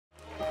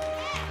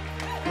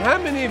How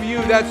many of you,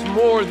 that's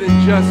more than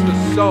just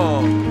a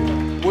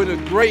song with a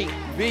great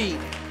beat,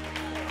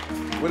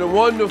 with a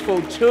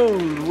wonderful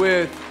tune,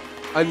 with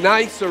a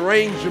nice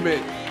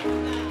arrangement,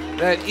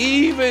 that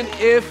even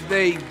if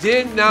they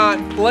did not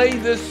play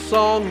this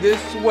song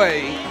this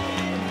way,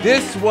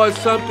 this was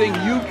something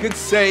you could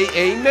say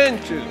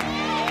amen to?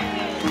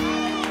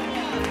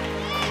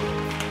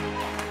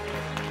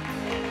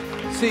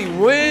 See,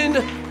 when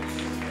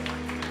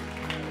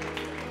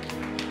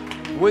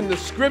the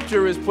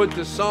scripture is put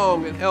to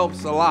song, it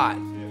helps a lot.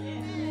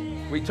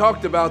 We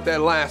talked about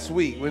that last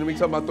week when we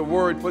talked about the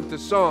word put to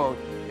song.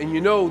 And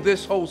you know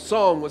this whole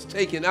song was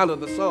taken out of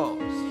the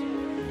Psalms.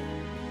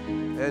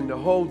 And the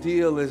whole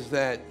deal is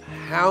that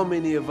how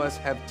many of us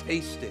have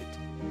tasted?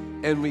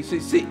 And we see,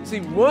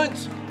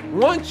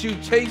 once you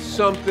taste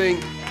something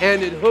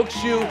and it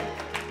hooks you,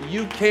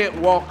 you can't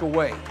walk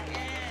away.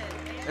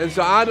 And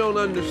so I don't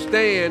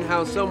understand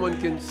how someone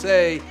can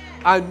say,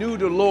 I knew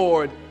the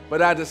Lord,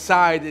 but I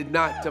decided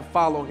not to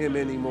follow him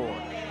anymore.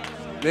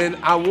 Then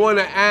I want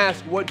to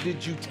ask, what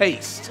did you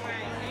taste?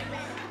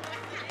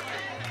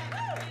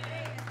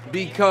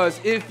 Because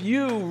if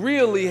you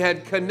really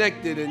had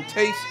connected and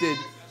tasted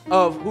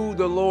of who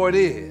the Lord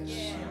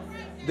is,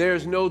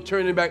 there's no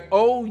turning back.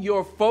 Oh,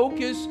 your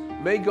focus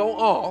may go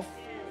off,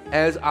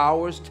 as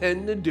ours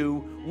tend to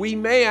do. We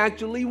may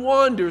actually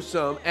wander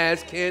some,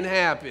 as can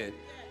happen,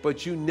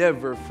 but you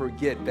never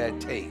forget that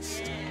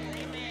taste.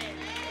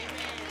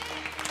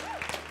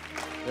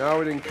 Now, I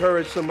would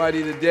encourage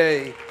somebody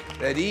today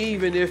that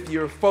even if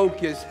your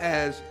focus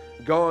has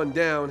gone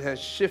down, has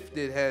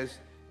shifted, has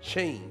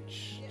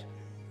changed,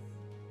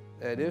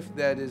 that if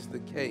that is the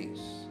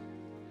case,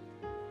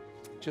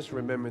 just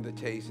remember the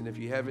taste. And if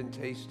you haven't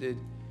tasted,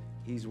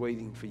 he's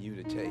waiting for you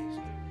to taste.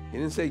 He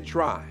didn't say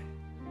try,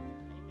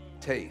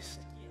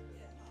 taste.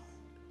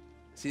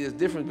 See, there's a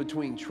difference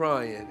between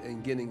trying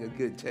and getting a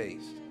good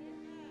taste.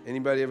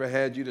 Anybody ever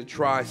had you to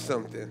try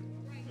something?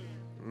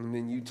 And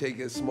then you take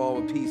as small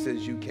a piece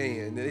as you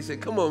can. And they say,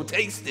 come on,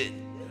 taste it.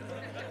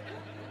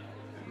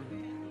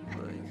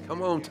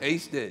 Come on,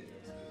 taste it.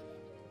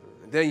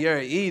 And then you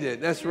eat it.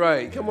 That's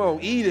right. Come on,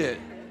 eat it.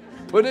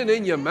 Put it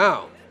in your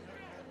mouth.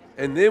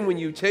 And then when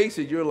you taste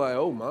it, you're like,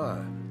 oh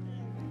my.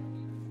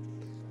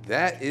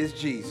 That is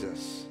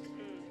Jesus.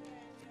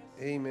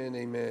 Amen,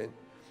 amen.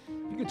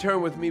 You can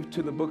turn with me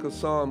to the book of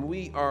Psalms.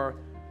 We are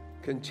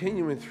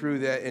continuing through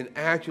that, and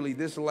actually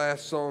this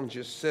last song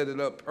just set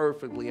it up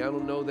perfectly. I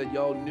don't know that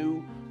y'all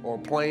knew or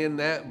planned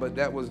that, but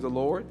that was the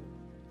Lord.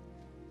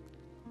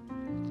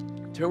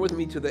 Turn with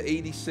me to the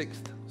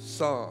 86th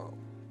Psalm,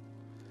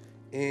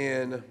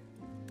 and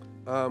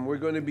we're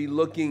going to be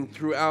looking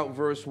throughout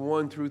verse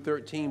 1 through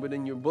 13, but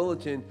in your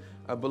bulletin,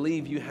 I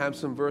believe you have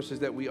some verses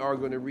that we are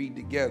going to read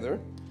together,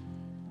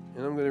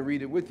 and I'm going to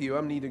read it with you.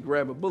 I need to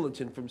grab a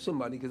bulletin from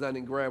somebody because I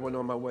didn't grab one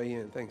on my way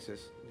in. Thanks,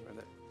 sis.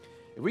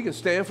 If we can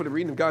stand for the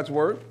reading of God's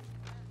word,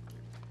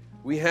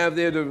 we have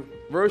there the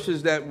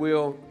verses that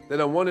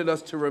I wanted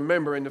us to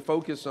remember and to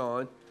focus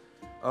on.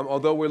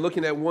 Although we're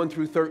looking at 1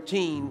 through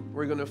 13,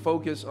 we're going to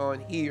focus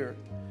on here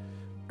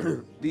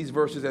these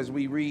verses as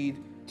we read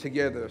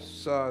together.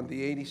 So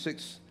the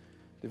 86th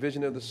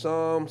division of the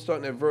Psalm,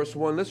 starting at verse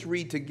 1. Let's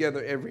read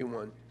together,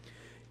 everyone.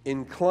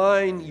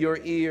 Incline your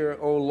ear,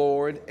 O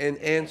Lord, and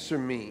answer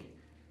me,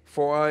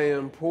 for I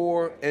am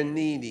poor and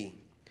needy.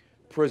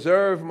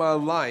 Preserve my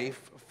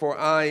life, for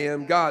I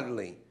am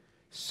godly.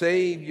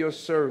 Save your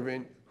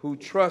servant who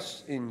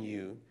trusts in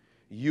you.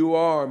 You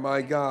are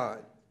my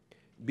God.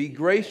 Be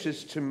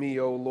gracious to me,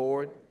 O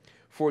Lord,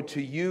 for to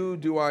you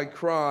do I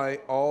cry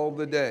all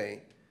the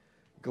day.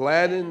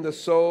 Gladden the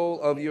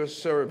soul of your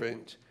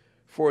servant,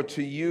 for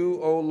to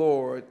you, O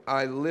Lord,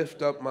 I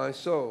lift up my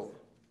soul.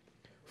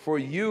 For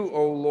you,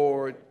 O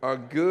Lord, are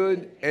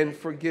good and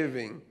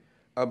forgiving,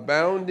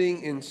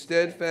 abounding in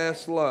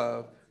steadfast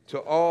love to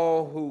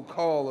all who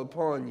call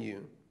upon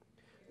you.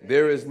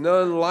 There is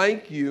none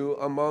like you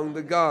among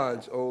the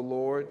gods, O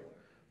Lord,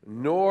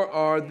 nor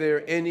are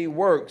there any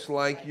works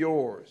like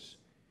yours.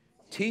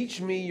 Teach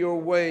me your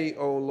way,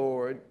 O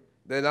Lord,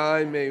 that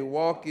I may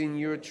walk in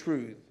your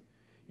truth.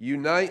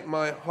 Unite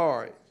my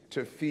heart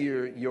to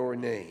fear your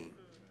name.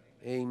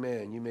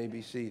 Amen. You may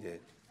be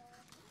seated.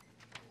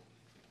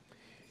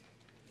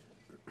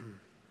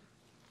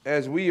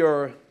 As we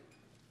are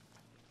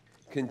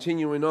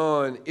continuing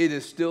on, it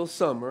is still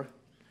summer.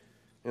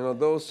 And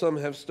although some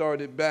have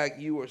started back,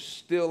 you are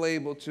still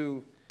able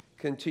to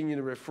continue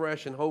to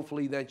refresh, and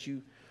hopefully that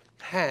you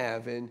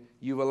have, and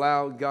you've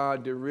allowed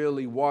God to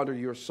really water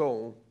your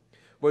soul.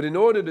 But in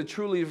order to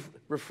truly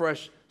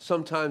refresh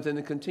sometimes and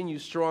to continue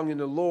strong in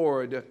the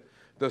Lord,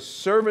 the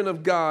servant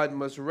of God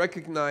must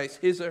recognize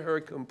his or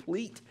her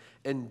complete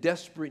and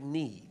desperate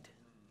need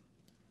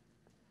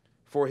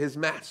for his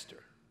master.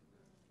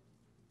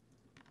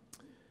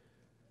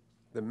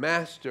 The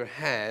master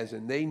has,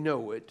 and they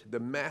know it, the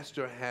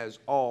master has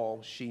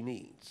all she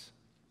needs.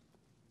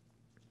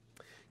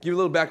 Give you a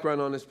little background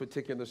on this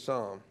particular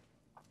psalm.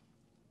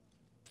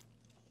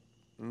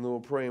 And we'll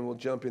pray and we'll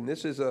jump in.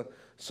 This is a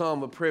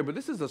psalm of prayer, but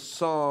this is a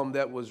psalm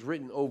that was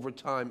written over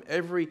time.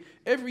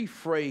 Every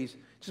phrase,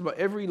 just about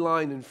every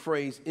line and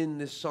phrase in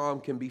this psalm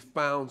can be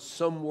found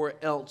somewhere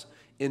else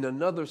in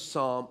another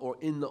psalm or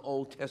in the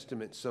Old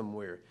Testament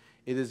somewhere.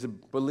 It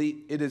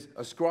is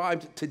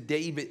ascribed to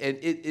David, and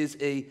it is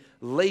a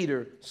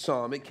later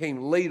psalm. It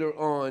came later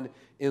on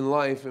in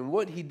life. And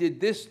what he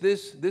did,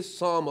 this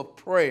psalm of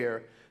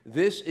prayer,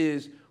 this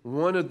is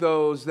one of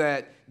those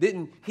that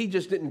he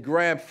just didn't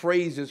grab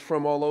phrases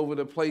from all over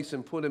the place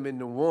and put them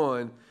into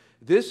one.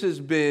 This has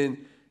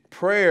been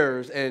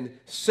prayers and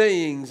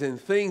sayings and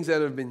things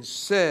that have been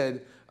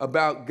said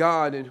about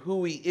God and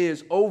who he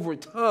is over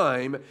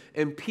time,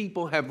 and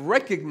people have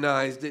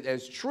recognized it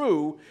as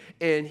true,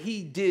 and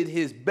he did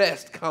his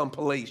best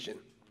compilation.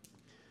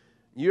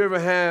 You ever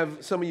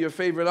have some of your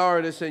favorite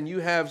artists and you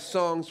have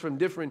songs from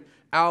different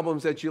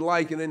albums that you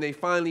like, and then they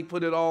finally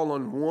put it all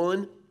on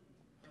one,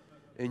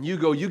 and you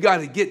go, you got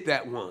to get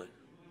that one.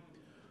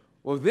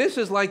 Well, this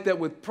is like that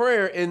with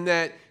prayer, in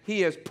that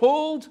he has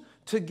pulled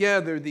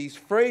together these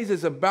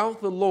phrases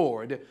about the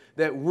Lord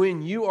that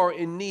when you are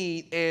in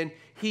need, and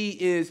he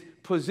is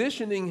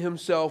positioning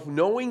himself,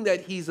 knowing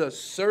that he's a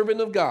servant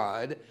of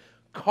God,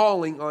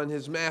 calling on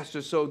his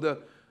master. So the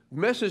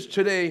message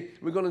today,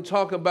 we're going to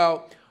talk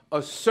about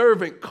a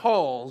servant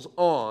calls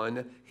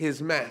on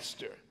his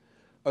master.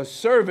 A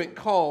servant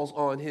calls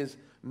on his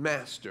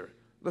master.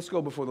 Let's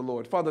go before the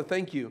Lord. Father,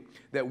 thank you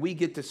that we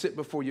get to sit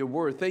before your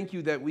word. Thank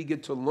you that we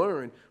get to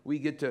learn. We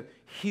get to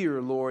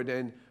hear, Lord,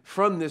 and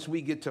from this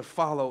we get to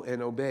follow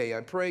and obey.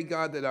 I pray,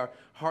 God, that our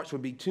hearts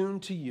would be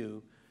tuned to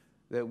you,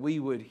 that we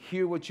would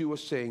hear what you are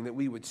saying, that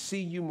we would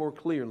see you more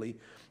clearly,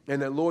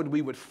 and that, Lord,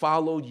 we would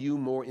follow you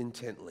more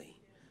intently.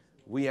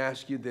 We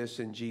ask you this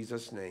in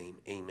Jesus' name.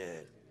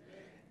 Amen.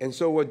 And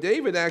so what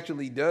David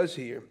actually does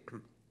here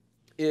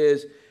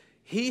is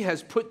he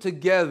has put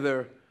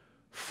together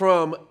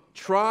from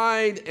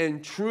tried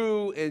and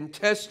true and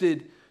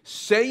tested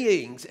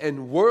sayings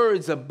and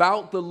words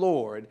about the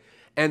Lord,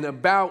 and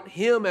about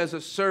him as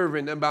a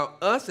servant, about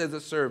us as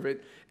a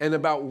servant, and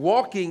about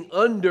walking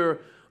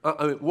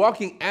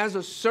as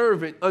a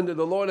servant under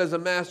the Lord as a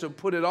master,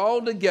 put it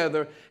all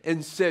together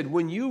and said,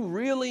 when you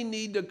really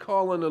need to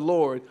call on the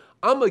Lord,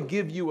 I'm going to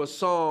give you a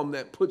psalm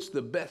that puts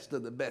the best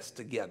of the best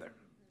together.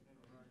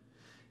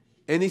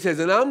 And he says,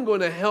 and I'm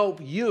going to help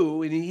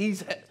you, and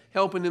he's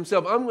helping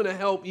himself. I'm going to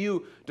help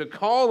you to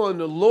call on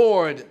the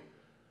Lord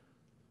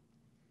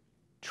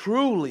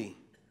truly,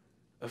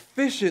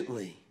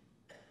 efficiently,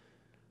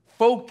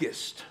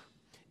 focused.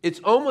 It's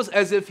almost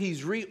as if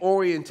he's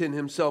reorienting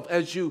himself.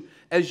 As you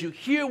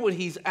hear what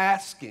he's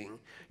asking,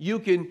 you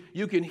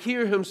can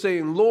hear him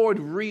saying, Lord,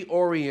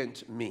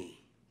 reorient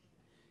me.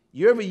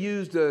 You ever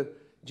used a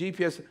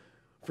GPS?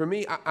 For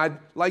me, I'd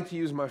like to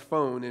use my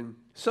phone, and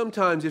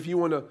sometimes if you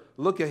want to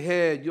look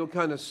ahead, you'll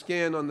kind of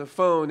scan on the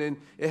phone, and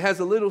it has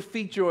a little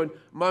feature on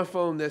my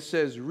phone that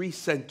says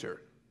recenter.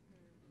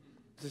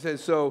 It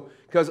says so,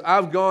 because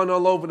I've gone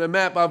all over the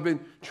map. I've been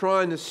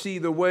trying to see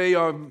the way.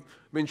 I've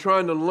been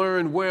trying to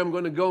learn where I'm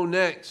going to go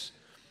next,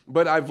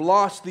 but I've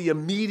lost the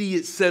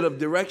immediate set of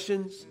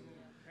directions.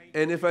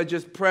 And if I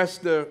just press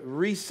the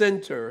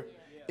recenter,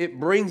 it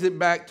brings it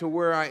back to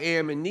where I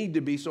am and need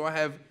to be, so I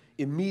have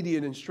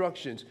immediate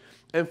instructions.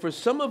 And for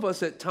some of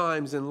us at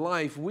times in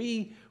life,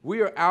 we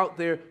are out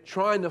there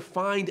trying to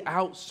find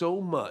out so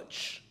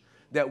much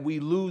that we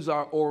lose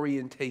our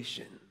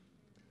orientation.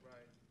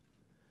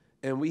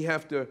 And we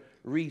have to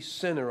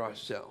recenter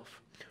ourselves.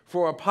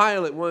 For a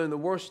pilot, one of the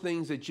worst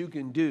things that you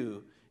can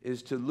do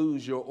is to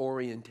lose your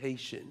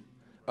orientation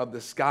of the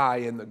sky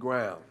and the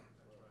ground.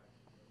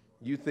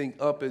 You think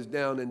up is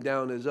down and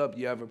down is up,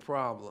 you have a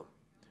problem.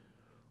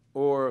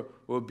 Or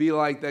will be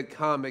like that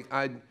comic.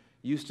 I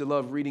used to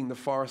love reading The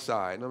Far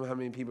Side. I don't know how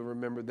many people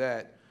remember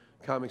that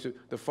comic,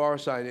 The Far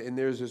Side. And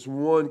there's this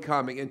one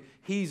comic, and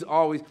he's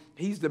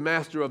the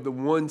master of the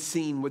one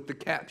scene with the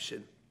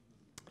caption.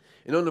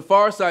 And on The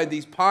Far Side,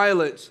 these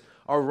pilots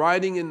are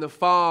riding in the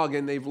fog,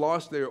 and they've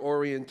lost their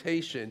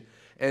orientation.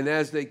 And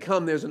as they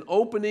come, there's an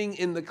opening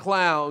in the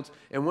clouds,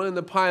 and one of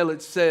the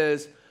pilots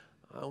says,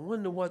 I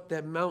wonder what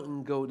that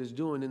mountain goat is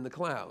doing in the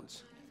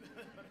clouds.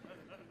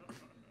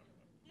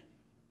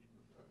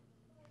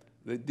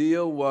 The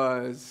deal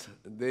was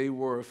they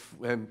were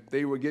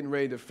getting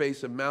ready to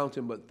face a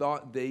mountain, but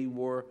thought they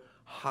were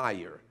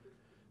higher.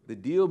 The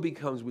deal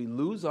becomes we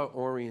lose our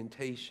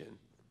orientation,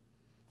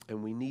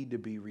 and we need to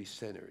be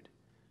recentered.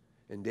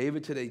 And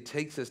David today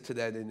takes us to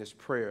that in this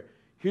prayer.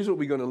 Here's what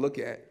we're going to look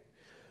at.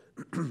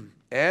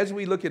 As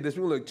we look at this,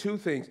 we're going to look at two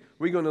things.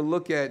 We're going to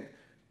look at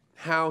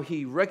how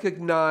he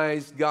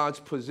recognized God's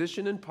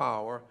position and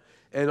power,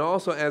 and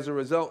also as a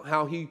result,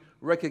 how he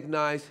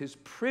recognized his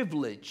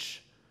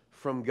privilege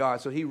from God.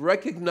 So he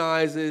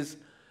recognizes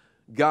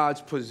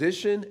God's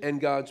position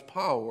and God's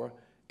power,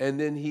 and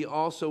then he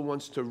also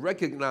wants to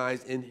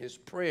recognize in his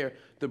prayer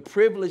the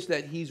privilege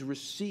that he's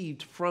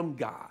received from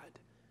God.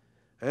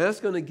 And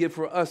that's going to give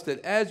for us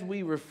that as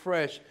we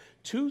refresh,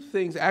 two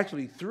things,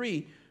 actually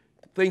three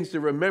things to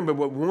remember,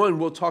 but one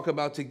we'll talk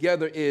about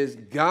together is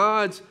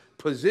God's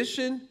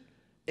position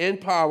and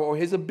power, or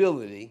his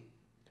ability,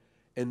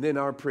 and then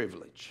our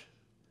privilege.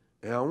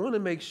 And I want to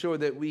make sure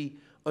that we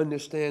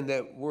understand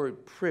that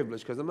word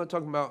privilege, because I'm not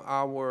talking about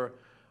our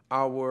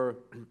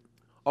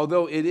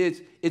although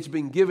it's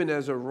been given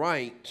as a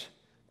right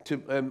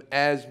to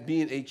as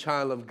being a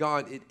child of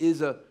God, it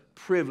is a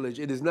privilege.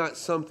 It is not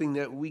something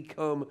that we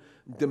come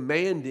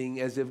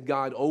demanding as if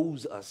God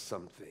owes us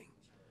something.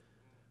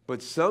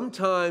 But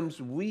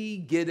sometimes we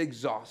get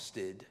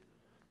exhausted,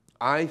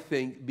 I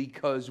think,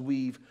 because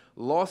we've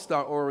lost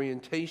our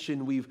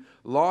orientation, we've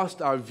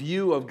lost our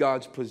view of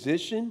God's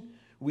position,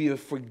 we have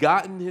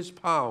forgotten his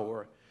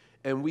power,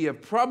 and we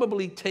have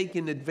probably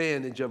taken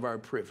advantage of our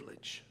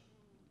privilege.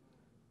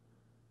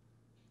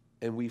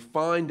 And we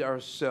find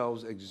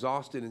ourselves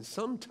exhausted and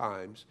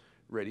sometimes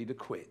ready to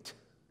quit.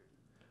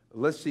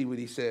 Let's see what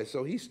he says.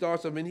 So he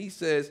starts off and he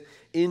says,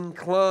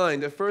 incline.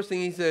 The first thing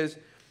he says,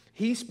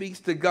 he speaks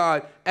to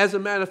God. As a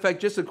matter of fact,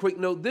 just a quick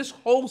note, this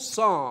whole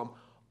psalm,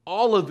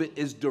 all of it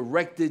is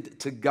directed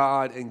to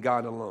God and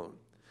God alone.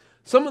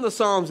 Some of the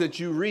psalms that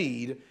you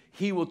read,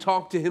 he will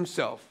talk to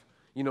himself.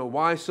 You know,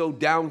 why so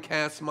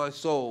downcast my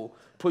soul?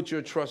 Put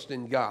your trust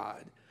in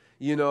God.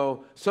 You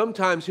know,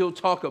 sometimes he'll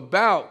talk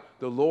about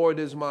the Lord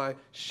is my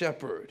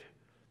shepherd.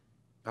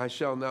 I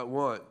shall not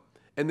want.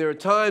 And there are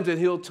times that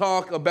he'll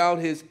talk about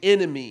his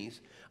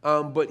enemies.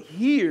 But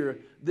here,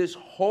 this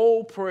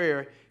whole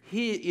prayer,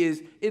 it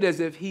is as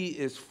if he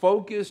is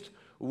focused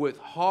with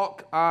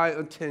hawk-eye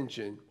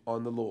attention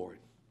on the Lord.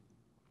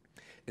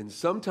 And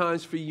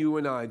sometimes for you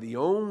and I, the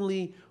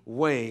only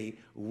way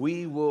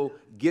we will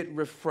get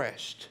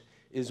refreshed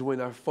is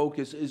when our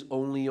focus is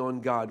only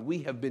on God. We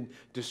have been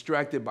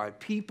distracted by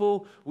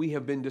people. We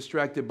have been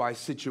distracted by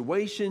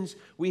situations.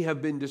 We have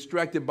been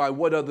distracted by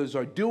what others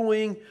are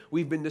doing.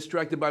 We've been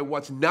distracted by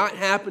what's not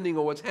happening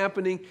or what's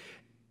happening.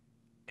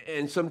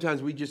 And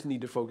sometimes we just need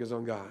to focus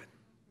on God.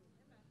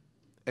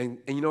 And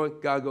you know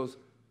what? God goes,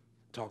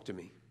 talk to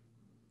me.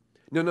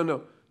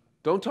 No.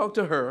 Don't talk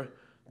to her.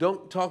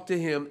 Don't talk to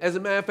him. As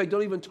a matter of fact,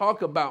 don't even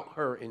talk about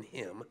her and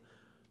him.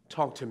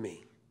 Talk to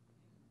me.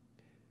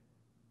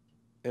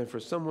 And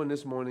for someone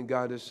this morning,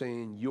 God is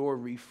saying, your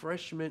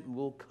refreshment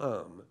will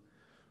come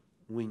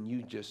when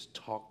you just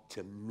talk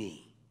to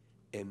me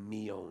and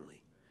me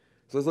only.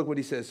 So let's look what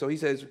he says. So he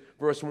says,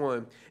 verse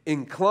 1,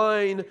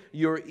 incline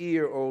your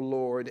ear, O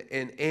Lord,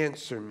 and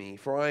answer me,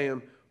 for I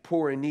am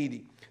poor and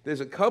needy.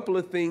 There's a couple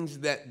of things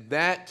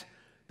that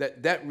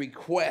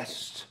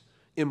request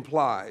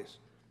implies.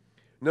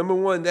 Number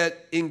one,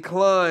 that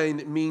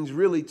incline means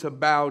really to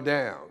bow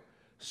down.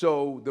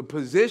 So the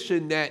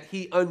position that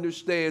he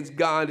understands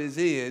God is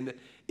in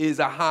is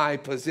a high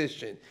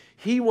position.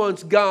 He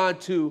wants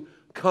God to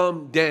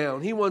come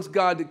down. He wants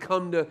God to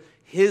come to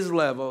his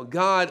level.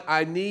 God,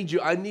 I need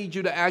you. I need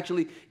you to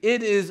actually,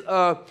 it is,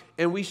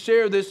 and we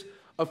shared this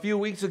a few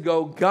weeks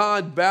ago,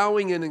 God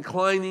bowing and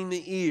inclining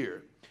the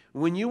ear.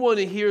 When you want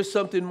to hear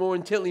something more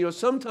intently, or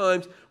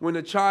sometimes when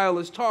a child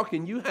is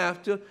talking, you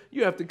have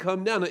to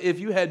come down. If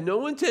you had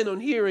no intent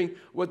on hearing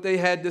what they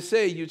had to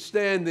say, you'd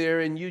stand there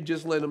and you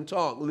just let them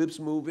talk, lips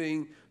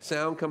moving,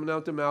 sound coming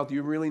out the mouth.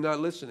 You're really not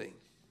listening.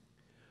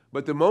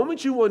 But the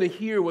moment you want to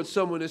hear what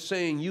someone is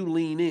saying, you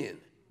lean in.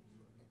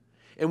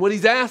 And what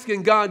he's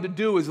asking God to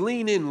do is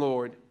lean in,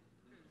 Lord.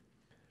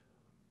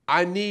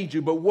 I need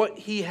you. But what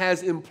he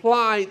has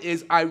implied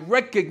is I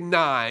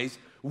recognize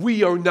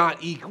we are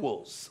not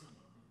equals.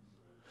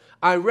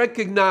 I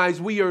recognize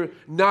we are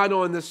not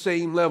on the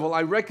same level.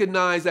 I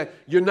recognize that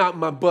you're not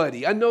my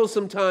buddy. I know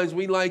sometimes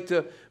we like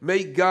to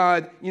make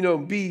God,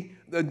 be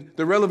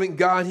the relevant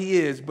God he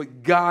is,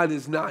 but God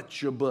is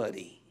not your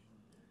buddy.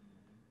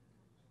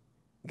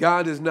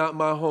 God is not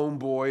my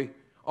homeboy.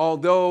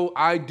 Although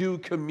I do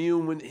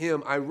commune with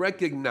him, I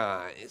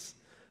recognize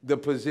the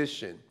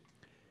position.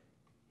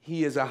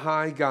 He is a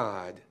high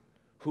God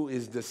who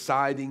is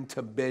deciding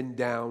to bend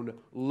down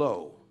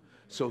low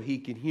so he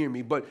can hear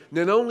me. But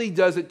not only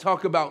does it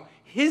talk about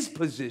his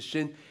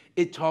position,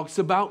 it talks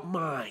about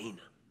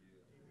mine.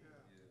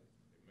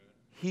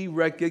 He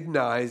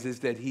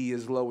recognizes that he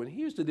is low. And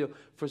here's the deal.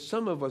 For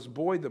some of us,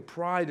 boy, the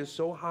pride is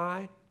so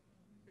high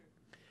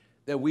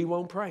that we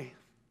won't pray.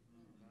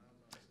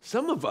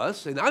 Some of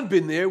us, and I've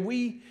been there,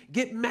 we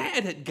get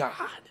mad at God.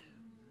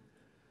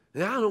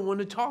 And I don't want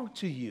to talk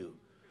to you.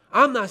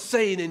 I'm not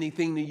saying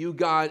anything to you,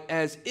 God,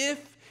 as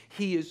if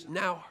he is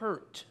now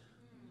hurt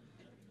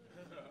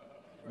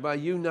by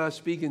you not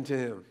speaking to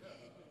him.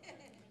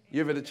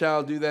 You ever had a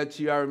child do that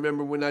to you? I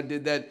remember when I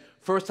did that.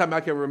 First time I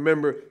can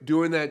remember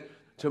doing that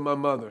to my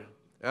mother.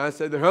 And I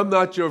said, I'm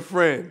not your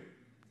friend.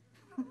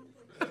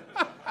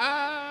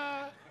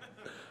 I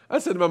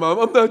said to my mom,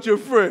 I'm not your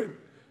friend.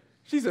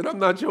 She said, I'm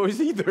not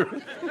yours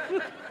either.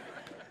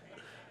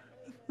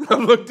 I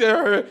looked at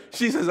her.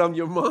 She says, I'm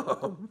your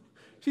mom.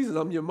 She says,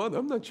 I'm your mother.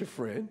 I'm not your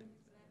friend.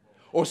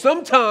 Or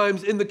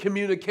sometimes in the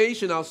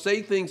communication, I'll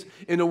say things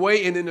in a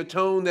way and in a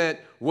tone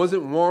that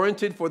wasn't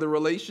warranted for the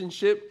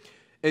relationship.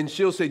 And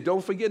she'll say,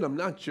 don't forget, I'm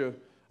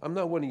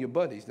not one of your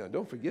buddies. Now,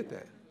 don't forget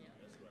that.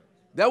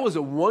 That was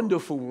a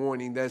wonderful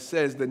warning that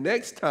says the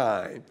next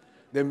time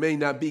there may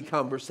not be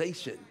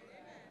conversation.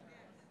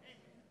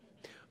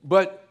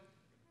 But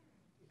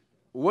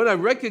what I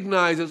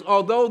recognize is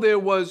although there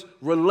was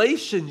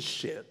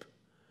relationship,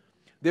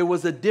 there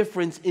was a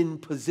difference in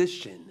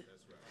position.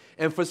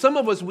 And for some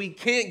of us, we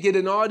can't get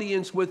an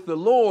audience with the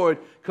Lord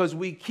because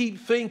we keep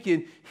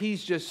thinking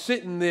he's just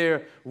sitting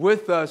there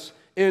with us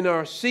in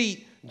our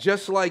seat,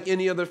 just like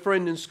any other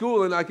friend in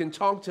school, and I can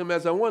talk to him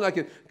as I want. I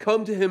can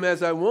come to him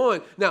as I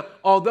want. Now,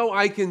 although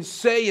I can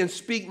say and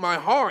speak my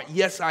heart,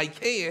 yes, I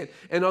can.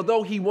 And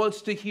although he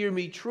wants to hear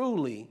me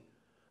truly,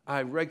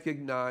 I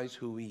recognize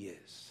who he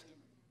is.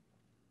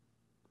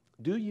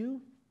 Do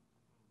you?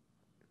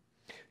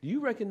 Do you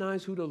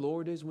recognize who the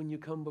Lord is when you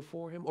come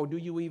before him? Or do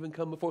you even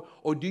come before?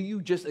 Or do you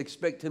just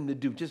expect him to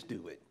do? Just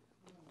do it.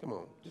 Come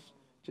on,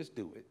 just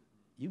do it.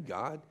 You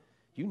God,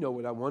 you know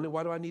what I wanted.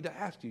 Why do I need to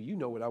ask you? You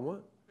know what I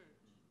want.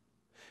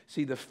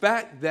 See, the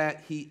fact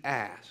that he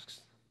asks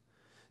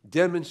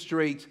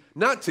demonstrates,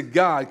 not to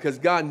God, because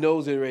God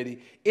knows it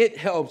already, it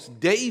helps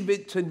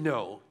David to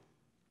know,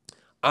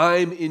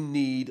 I'm in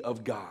need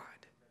of God.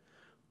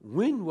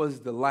 When was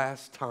the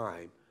last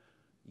time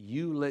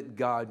you let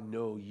God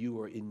know you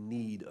are in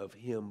need of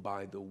him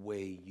by the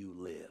way you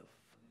live?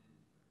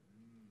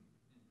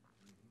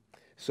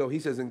 So he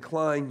says,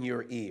 incline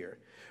your ear.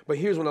 But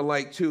here's what I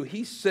like too.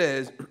 He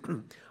says,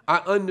 I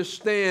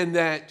understand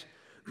that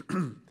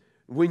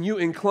when you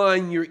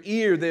incline your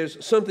ear,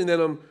 there's something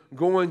that I'm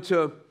going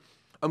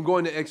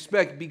to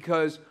expect,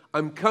 because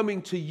I'm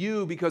coming to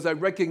you because I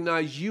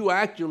recognize you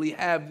actually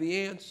have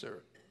the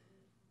answer.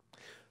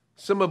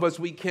 Some of us,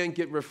 we can't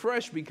get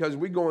refreshed because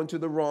we're going to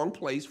the wrong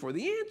place for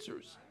the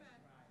answers.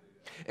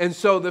 And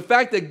so the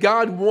fact that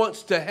God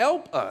wants to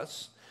help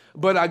us,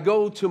 but I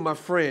go to my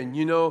friend,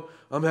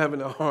 I'm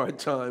having a hard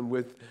time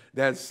with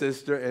that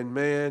sister, and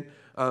man,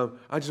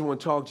 I just want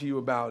to talk to you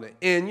about it.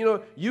 And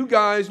you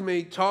guys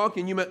may talk,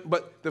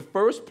 but the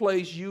first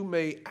place you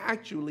may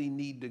actually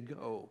need to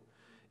go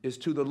is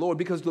to the Lord,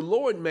 because the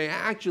Lord may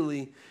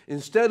actually,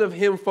 instead of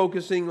him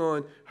focusing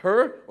on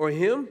her or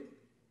him,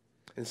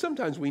 and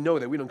sometimes we know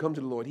that we don't come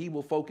to the Lord, he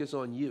will focus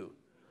on you.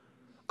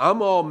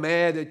 I'm all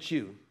mad at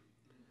you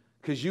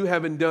because you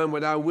haven't done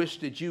what I wish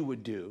that you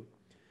would do.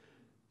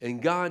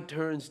 And God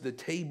turns the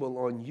table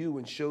on you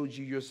and shows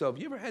you yourself.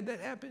 You ever had that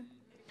happen?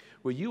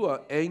 Where you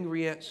are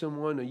angry at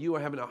someone, or you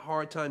are having a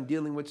hard time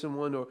dealing with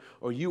someone,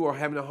 or you are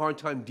having a hard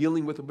time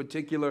dealing with a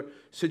particular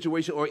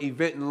situation or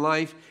event in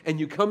life, and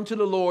you come to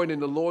the Lord and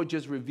the Lord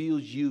just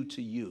reveals you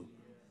to you.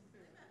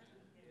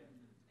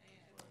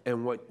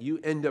 And what you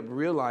end up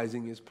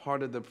realizing is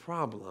part of the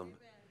problem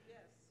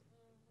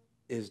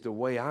is the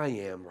way I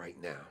am right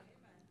now.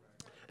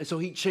 And so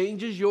he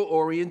changes your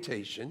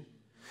orientation.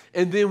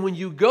 And then when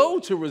you go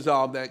to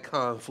resolve that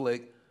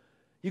conflict,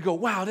 you go,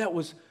 wow, that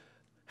was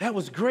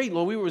great,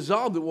 Lord. We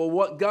resolved it. Well,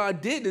 what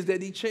God did is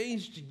that he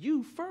changed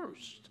you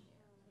first.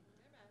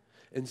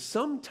 And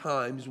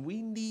sometimes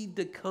we need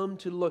to come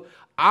to the Lord.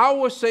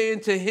 Our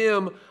saying to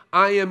him,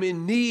 I am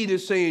in need,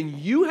 is saying,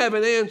 you have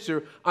an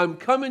answer. I'm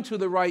coming to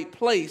the right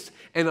place,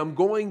 and I'm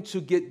going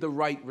to get the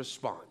right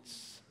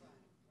response.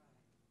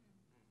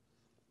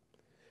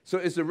 So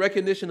it's the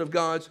recognition of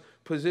God's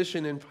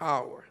position and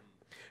power.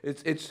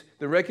 It's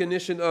the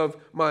recognition of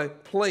my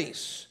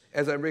place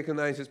as I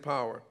recognize his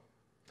power.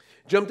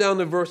 Jump down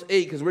to verse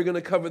 8, because we're going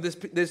to cover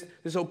this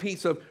whole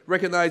piece of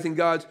recognizing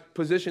God's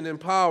position and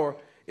power.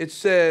 It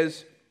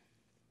says,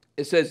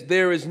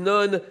 there is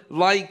none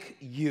like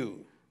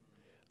you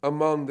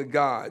among the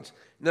gods.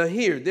 Now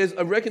here, there's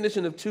a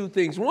recognition of two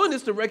things. One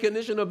is the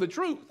recognition of the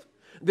truth.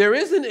 There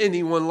isn't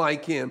anyone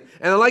like him.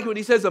 And I like what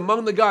he says,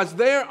 among the gods.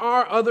 There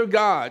are other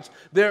gods.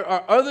 There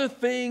are other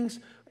things,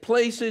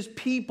 places,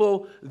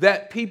 people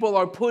that people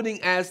are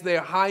putting as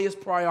their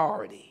highest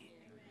priority.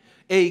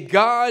 A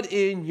God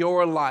in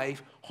your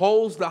life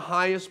holds the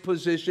highest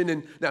position.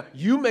 And now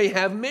you may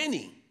have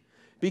many,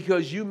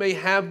 because you may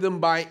have them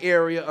by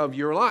area of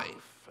your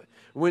life.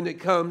 When it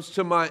comes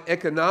to my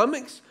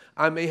economics,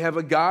 I may have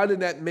a God,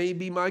 and that may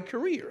be my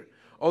career.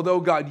 Although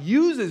God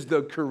uses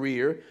the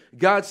career,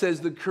 God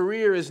says the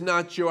career is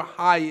not your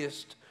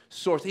highest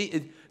source.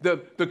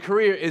 The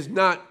career is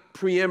not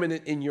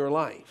preeminent in your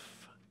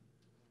life.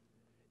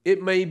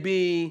 It may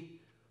be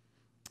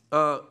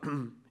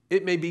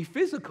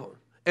physical.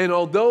 And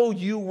although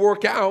you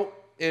work out,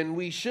 and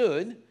we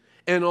should,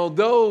 and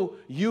although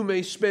you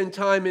may spend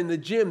time in the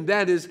gym,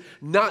 that is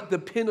not the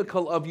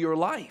pinnacle of your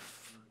life.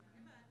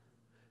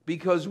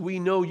 Because we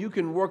know you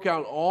can work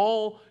out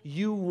all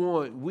you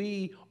want.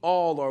 We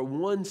all are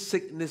one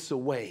sickness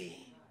away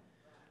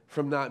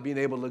from not being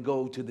able to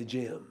go to the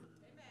gym.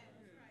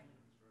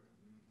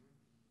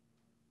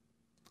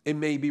 It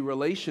may be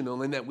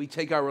relational in that we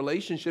take our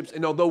relationships,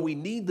 and although we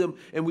need them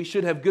and we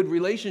should have good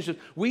relationships,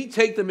 we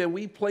take them and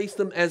we place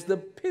them as the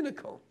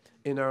pinnacle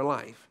in our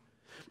life.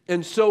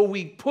 And so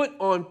we put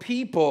on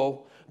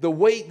people the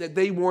weight that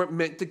they weren't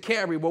meant to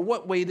carry. Well,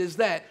 what weight is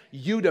that?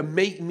 You to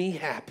make me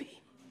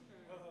happy.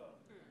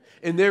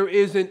 And there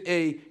isn't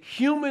a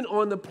human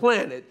on the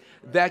planet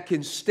that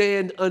can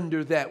stand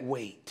under that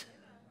weight.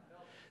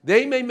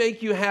 They may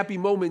make you happy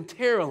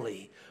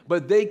momentarily,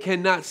 but they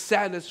cannot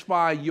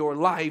satisfy your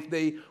life.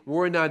 They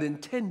were not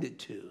intended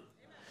to.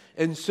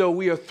 And so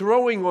we are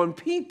throwing on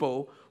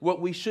people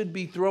what we should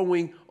be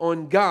throwing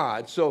on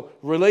God. So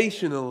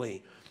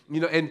relationally,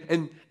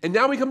 and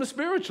now we come to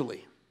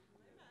spiritually.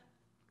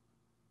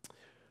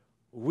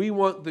 We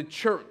want the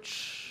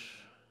church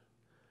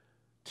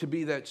to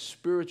be that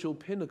spiritual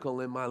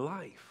pinnacle in my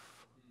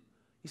life.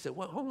 He said,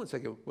 well, hold on a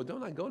second. Well,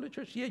 don't I go to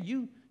church? Yeah,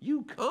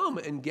 you come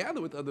and gather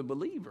with other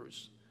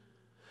believers.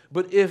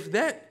 But if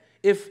that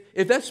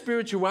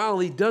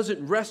spirituality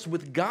doesn't rest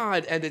with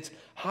God at its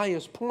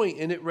highest point,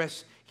 and it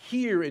rests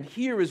here, and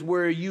here is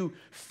where you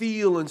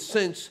feel and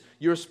sense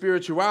your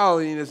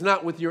spirituality, and it's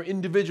not with your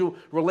individual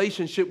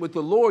relationship with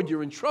the Lord,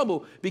 you're in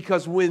trouble,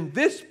 because when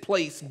this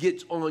place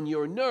gets on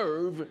your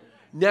nerve,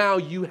 now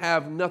you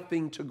have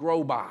nothing to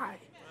grow by.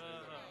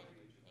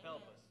 Help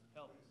us.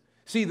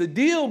 See, the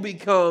deal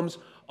becomes,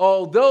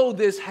 although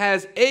this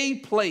has a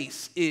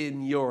place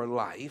in your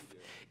life,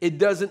 it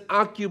doesn't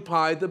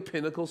occupy the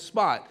pinnacle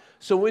spot.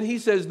 So when he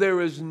says there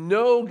is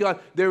no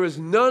God, there is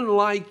none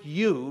like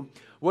you,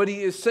 what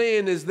he is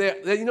saying is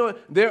that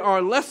there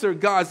are lesser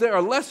gods, there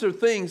are lesser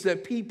things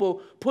that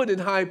people put in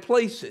high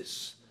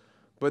places,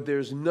 but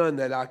there's none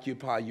that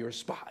occupy your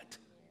spot.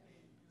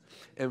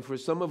 And for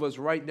some of us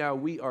right now,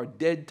 we are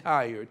dead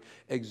tired,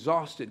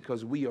 exhausted,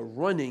 because we are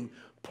running,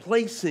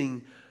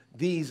 placing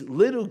these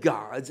little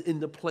gods in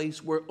the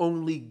place where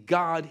only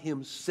God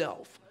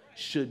himself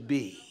should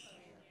be.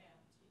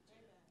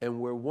 And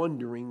we're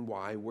wondering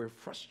why we're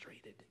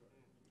frustrated.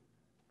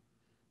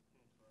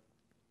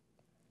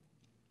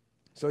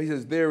 So he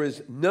says, there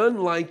is none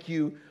like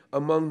you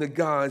among the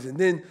gods. And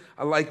then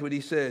I like what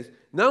he says.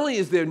 Not only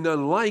is there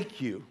none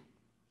like you,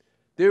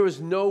 there is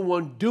no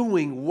one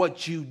doing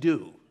what you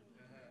do.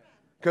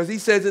 Because he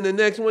says in the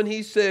next one,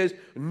 he says,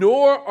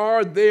 nor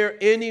are there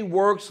any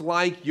works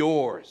like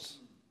yours.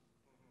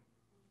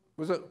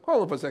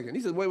 Hold on for a second.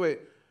 He says, wait.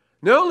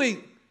 Not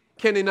only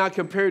can they not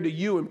compare to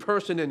you in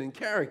person and in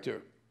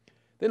character,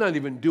 they're not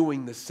even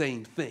doing the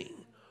same thing.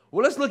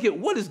 Well, let's look at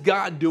what is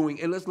God doing,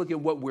 and let's look at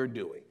what we're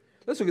doing.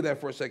 Let's look at that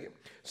for a second.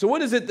 So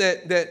what is it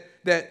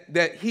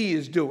that he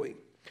is doing?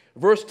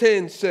 Verse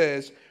 10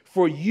 says,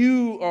 for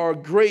you are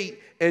great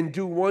and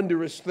do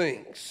wondrous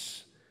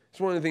things. It's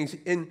one of the things.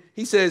 And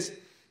he says,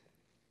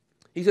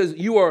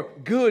 you are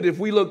good. If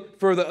we look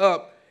further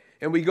up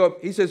and we go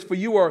up, he says, for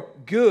you are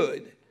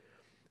good.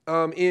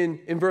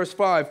 In verse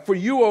 5, for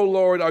you, O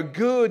Lord, are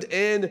good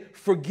and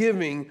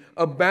forgiving,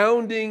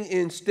 abounding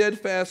in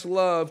steadfast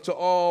love to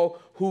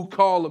all who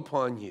call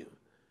upon you.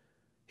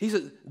 He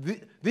says,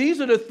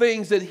 these are the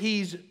things that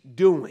he's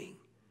doing.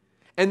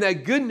 And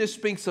that goodness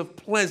speaks of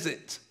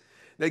pleasant.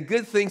 That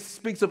good thing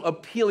speaks of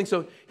appealing.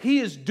 So he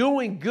is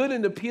doing good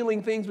and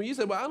appealing things. When you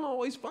say, well, I don't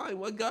always find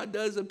what God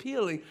does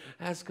appealing.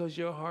 That's because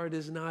your heart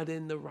is not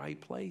in the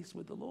right place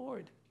with the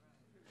Lord.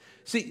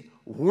 See,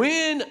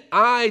 when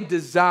I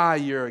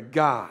desire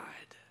God,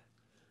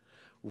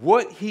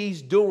 what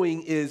he's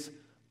doing is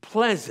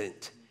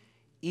pleasant,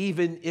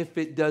 even if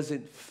it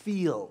doesn't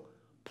feel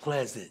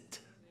pleasant.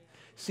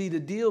 See, the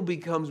deal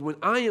becomes when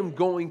I am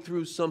going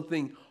through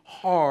something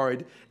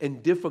hard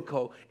and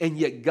difficult, and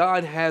yet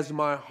God has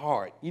my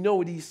heart. You know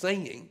what he's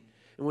saying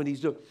and what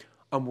he's doing?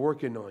 I'm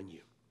working on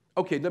you.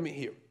 Okay, let me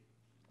hear.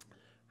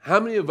 How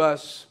many of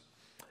us,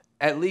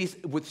 at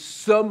least with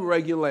some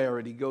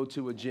regularity, go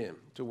to a gym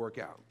to work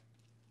out?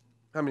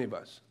 How many of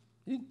us?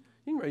 You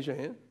can raise your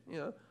hand. You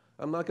know,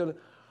 I'm not gonna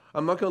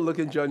look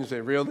at Judge and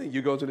say, really?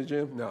 You go to the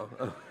gym? No.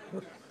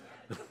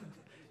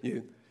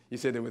 You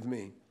said it with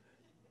me.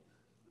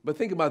 But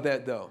think about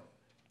that, though.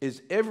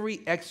 Is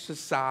every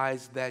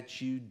exercise that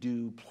you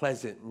do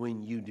pleasant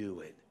when you do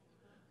it?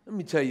 Let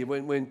me tell you,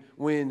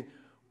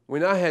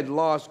 when I had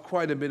lost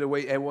quite a bit of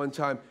weight at one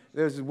time,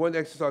 there's one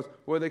exercise,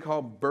 what are they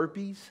called?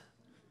 Burpees?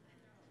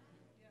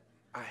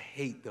 I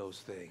hate those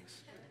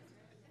things.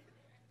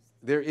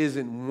 There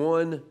isn't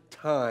one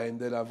time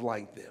that I've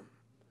liked them.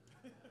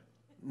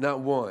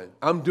 Not one.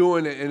 I'm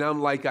doing it and I'm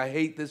like, I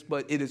hate this,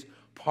 but it is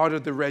part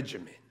of the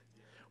regimen.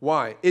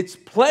 Why? It's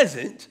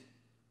pleasant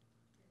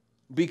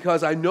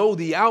because I know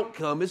the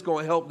outcome is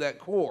going to help that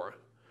core.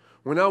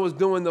 When I was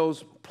doing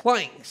those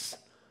planks,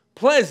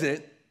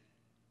 pleasant,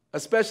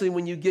 especially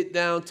when you get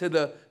down to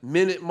the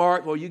minute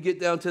mark or you get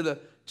down to the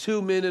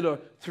 2 minute or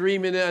 3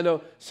 minute. I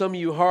know some of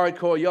you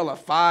hardcore, y'all are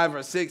 5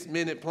 or 6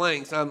 minute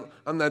planks. I'm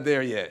not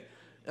there yet.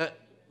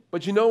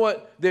 But you know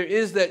what? There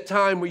is that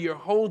time where you're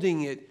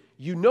holding it.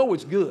 You know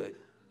it's good,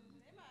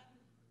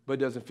 but it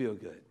doesn't feel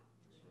good.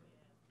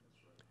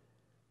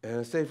 And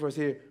I say for us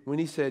here, when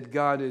he said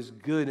God is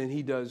good and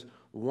he does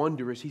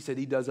wondrous, he said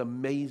he does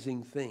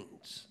amazing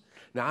things.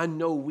 Now, I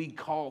know we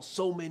call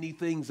so many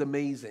things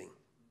amazing.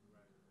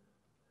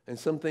 And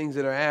some things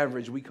that are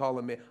average, we call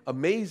them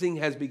amazing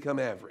has become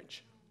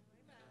average.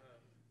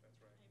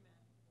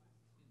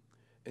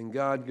 And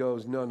God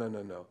goes, no.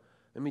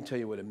 Let me tell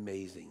you what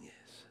amazing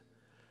is.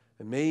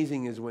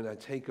 Amazing is when I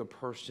take a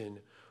person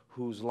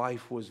whose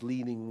life was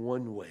leading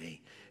one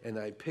way, and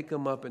I pick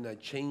them up and I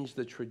change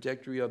the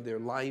trajectory of their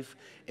life,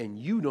 and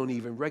you don't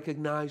even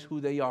recognize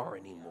who they are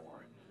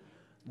anymore.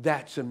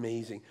 That's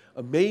amazing.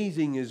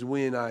 Amazing is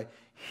when I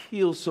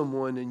heal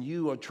someone and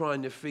you are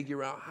trying to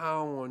figure out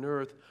how on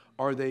earth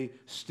are they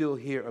still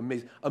here.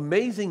 Amazing.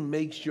 Amazing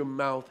makes your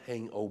mouth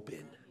hang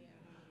open.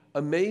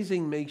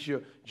 Amazing makes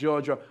your jaw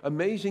drop.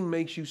 Amazing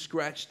makes you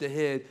scratch the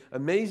head.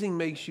 Amazing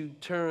makes you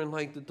turn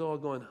like the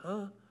dog going,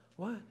 huh?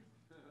 What?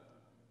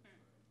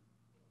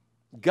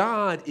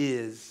 God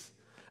is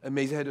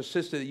amazing. I had a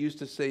sister that used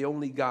to say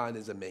only God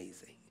is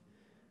amazing.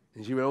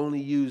 And she would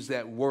only use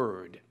that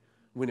word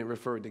when it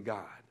referred to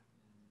God.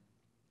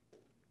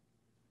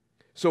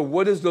 So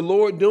what is the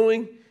Lord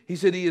doing? He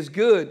said he is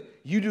good.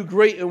 You do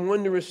great and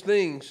wondrous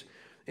things.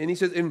 And he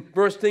says in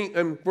verse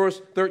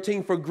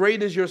 13, for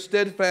great is your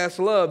steadfast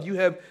love. You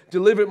have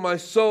delivered my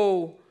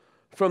soul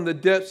from the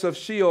depths of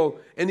Sheol.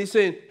 And he's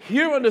saying,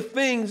 here are the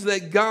things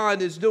that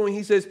God is doing.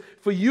 He says,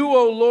 for you,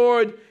 O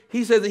Lord,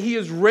 he says that he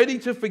is ready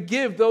to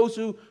forgive those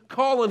who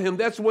call on him.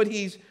 That's what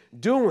he's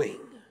doing.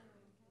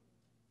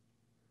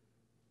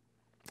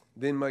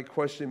 Then my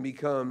question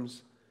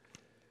becomes,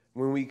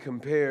 when we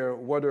compare,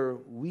 what are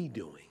we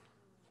doing?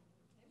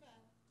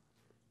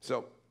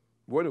 So,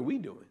 what are we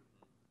doing?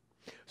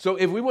 So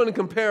if we want to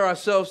compare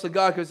ourselves to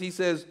God, because he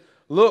says,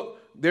 look,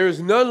 there is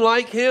none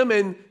like him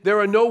and there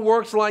are no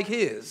works like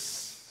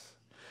his.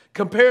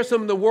 Compare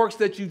some of the works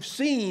that you've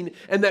seen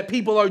and that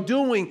people are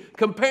doing.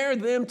 Compare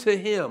them to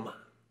him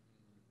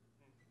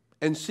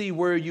and see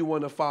where you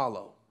want to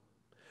follow.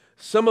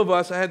 Some of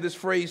us, I had this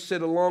phrase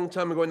said a long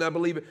time ago, and I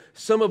believe it.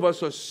 Some of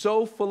us are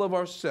so full of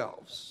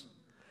ourselves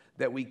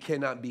that we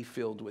cannot be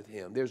filled with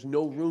him. There's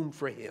no room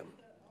for him.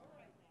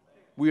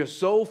 We are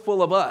so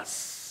full of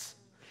us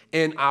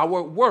and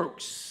our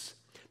works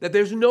that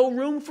there's no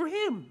room for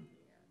him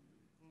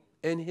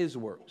and his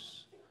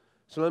works.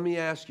 So let me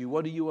ask you,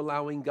 what are you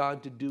allowing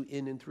God to do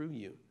in and through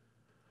you?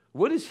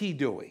 What is he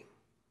doing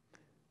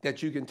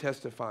that you can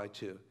testify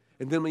to?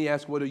 And then let me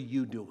ask, what are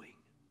you doing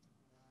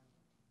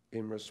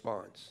in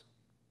response?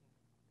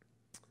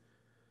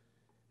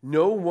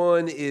 No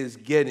one is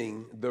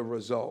getting the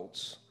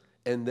results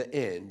and the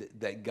end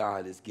that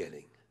God is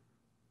getting.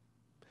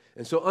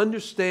 And so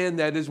understand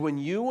that is when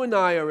you and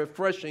I are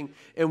refreshing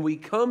and we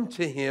come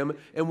to him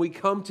and we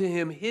come to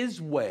him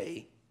his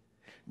way,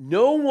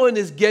 no one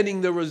is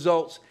getting the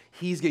results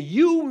he's getting.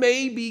 You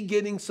may be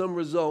getting some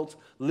results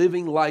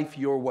living life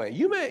your way.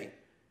 You may.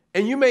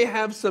 And you may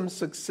have some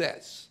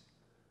success.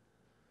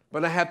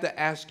 But I have to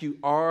ask you,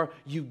 are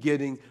you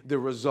getting the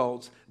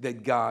results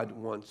that God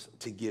wants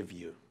to give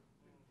you?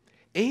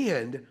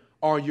 And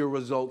are your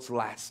results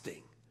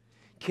lasting?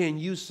 Can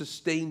you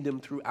sustain them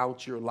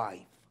throughout your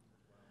life?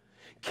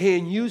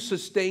 Can you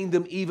sustain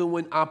them even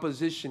when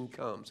opposition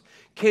comes?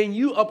 Can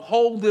you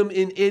uphold them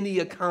in any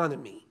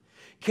economy?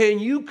 Can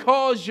you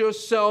cause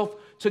yourself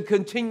to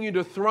continue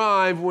to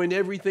thrive when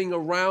everything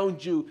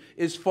around you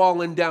is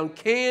falling down?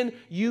 Can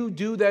you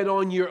do that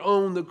on your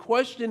own? The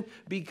question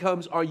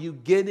becomes, are you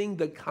getting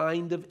the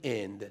kind of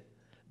end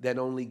that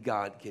only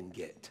God can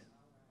get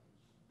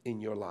in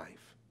your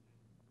life?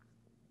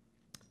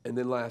 And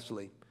then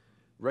lastly,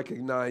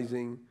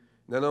 recognizing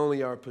not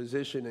only our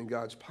position in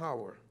God's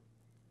power,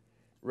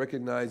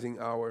 recognizing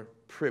our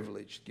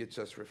privilege gets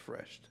us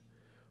refreshed.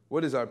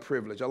 What is our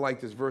privilege? I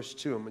like this, verse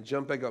 2. I'm going to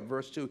jump back up,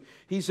 verse 2.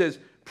 He says,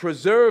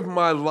 preserve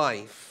my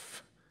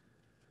life.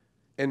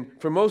 And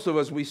for most of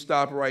us, we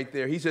stop right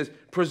there. He says,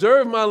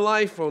 preserve my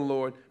life, O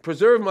Lord.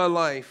 Preserve my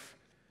life,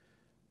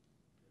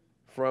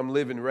 for I'm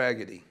living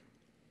raggedy.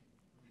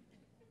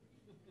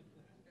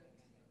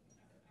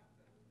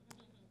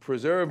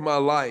 Preserve my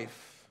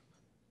life,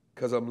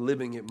 because I'm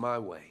living it my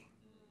way.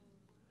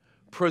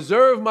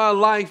 Preserve my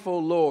life, O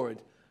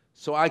Lord,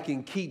 so I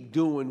can keep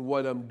doing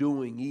what I'm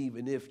doing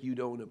even if you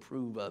don't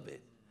approve of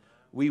it.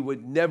 We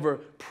would never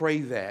pray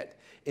that.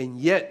 And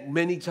yet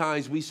many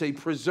times we say,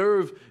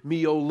 preserve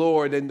me, O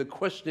Lord. And the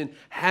question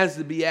has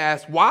to be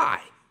asked, why?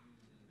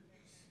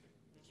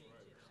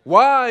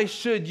 Why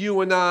should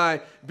you and I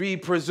be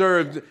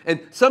preserved?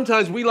 And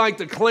sometimes we like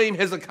to claim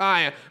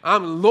Hezekiah,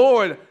 I'm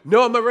Lord,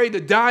 no, I'm not ready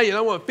to die and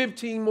I want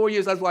 15 more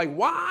years. I was like,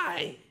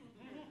 why?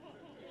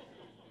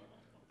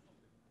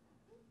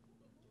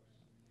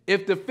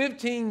 If the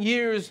 15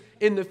 years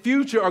in the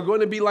future are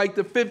going to be like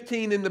the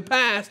 15 in the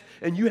past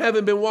and you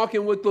haven't been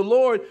walking with the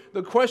Lord,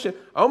 the question,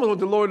 I almost want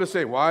the Lord to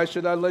say, why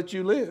should I let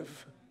you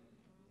live?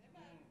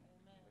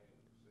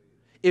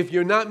 If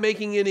you're not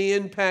making any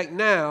impact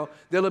now,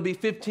 there'll be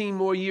 15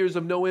 more years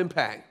of no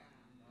impact.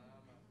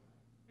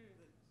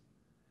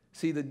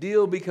 See, the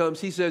deal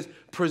becomes, he says,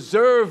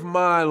 preserve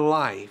my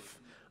life.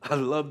 I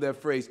love that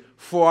phrase,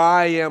 for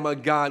I am a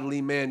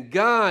godly man.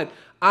 God,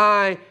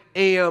 I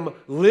am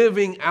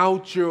living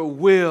out your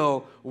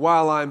will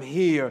while I'm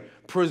here.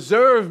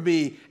 Preserve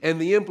me. And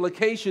the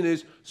implication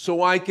is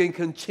so I can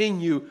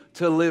continue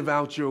to live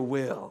out your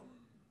will.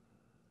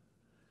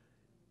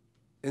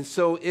 And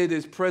so it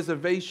is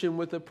preservation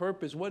with a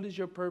purpose. What is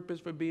your purpose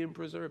for being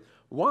preserved?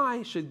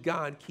 Why should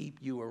God keep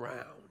you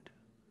around?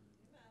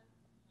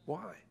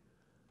 Why?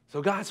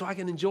 So God, so I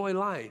can enjoy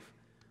life.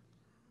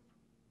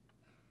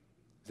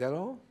 Is that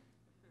all?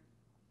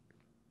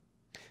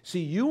 See,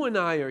 you and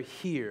I are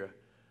here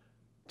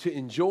to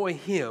enjoy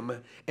him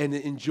and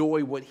to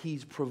enjoy what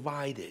he's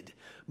provided.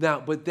 Now,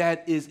 but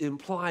that is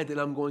implied that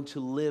I'm going to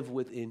live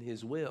within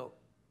his will.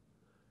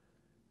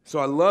 So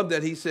I love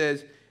that he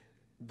says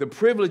the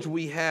privilege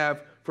we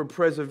have for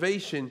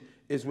preservation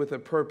is with a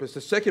purpose.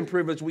 The second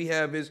privilege we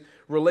have is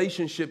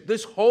relationship.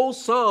 This whole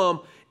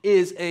psalm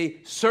is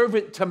a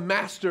servant to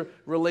master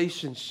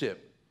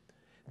relationship.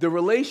 The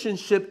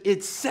relationship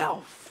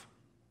itself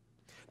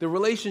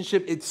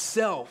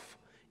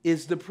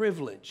is the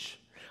privilege.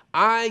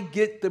 I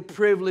get the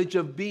privilege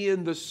of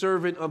being the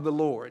servant of the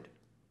Lord.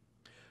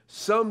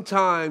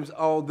 Sometimes,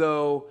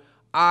 although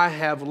I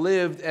have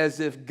lived as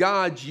if,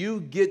 God,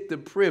 you get the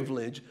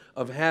privilege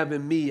of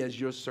having me as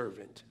your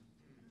servant.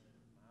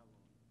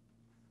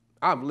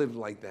 I've lived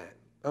like that.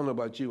 I don't know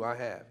about you, I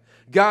have.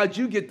 God,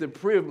 you get the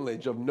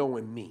privilege of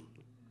knowing me.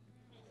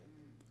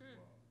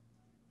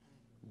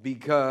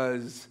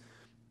 Because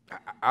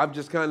I've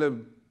just kind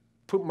of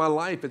put my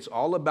life, it's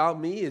all about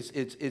me.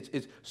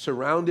 It's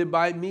surrounded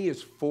by me.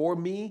 It's for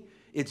me.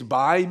 It's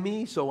by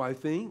me, so I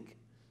think.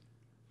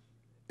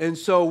 And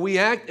so we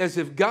act as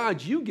if,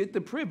 God, you get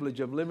the privilege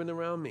of living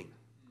around me.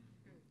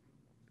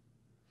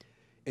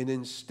 And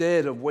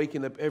instead of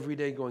waking up every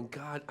day going,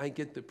 God, I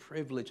get the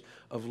privilege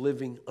of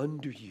living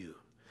under you,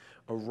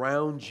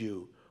 around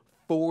you,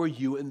 for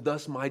you, and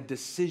thus my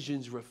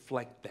decisions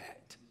reflect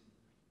that.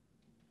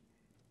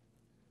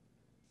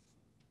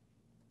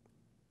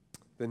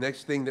 The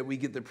next thing that we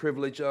get the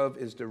privilege of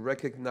is the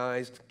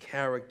recognized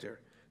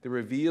character, the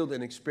revealed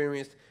and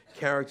experienced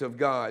character of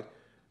God.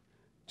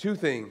 Two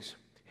things,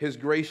 his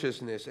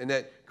graciousness, and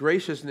that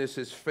graciousness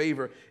is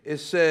favor. It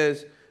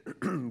says,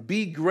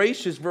 be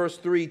gracious, verse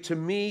 3, to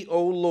me,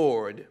 O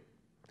Lord,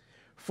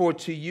 for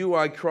to you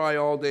I cry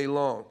all day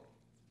long.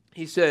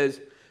 He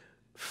says,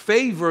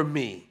 favor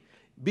me.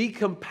 Be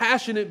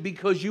compassionate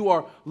because you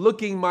are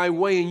looking my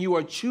way and you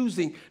are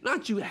choosing.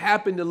 Not you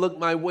happen to look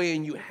my way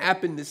and you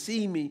happen to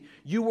see me.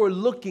 You were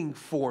looking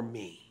for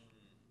me.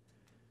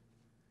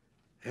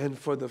 And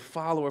for the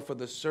follower, for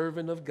the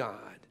servant of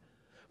God,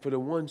 for the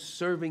one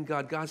serving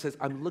God, God says,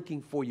 I'm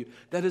looking for you.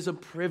 That is a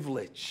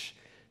privilege.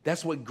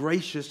 That's what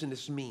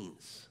graciousness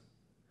means.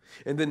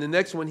 And then the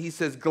next one, he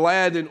says,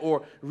 gladden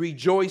or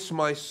rejoice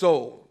my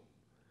soul.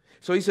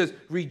 So he says,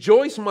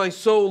 rejoice my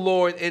soul,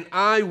 Lord, and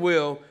I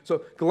will.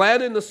 So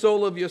gladden the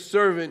soul of your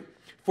servant.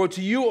 For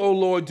to you, O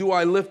Lord, do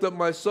I lift up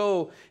my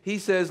soul. He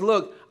says,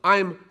 look,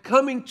 I'm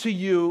coming to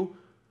you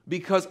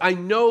because I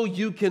know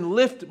you can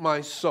lift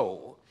my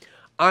soul.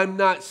 I'm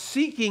not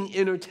seeking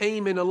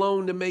entertainment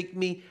alone to make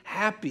me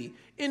happy.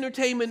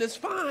 Entertainment is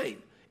fine,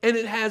 and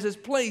it has its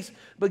place.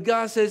 But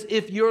God says,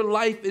 if your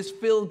life is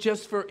filled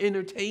just for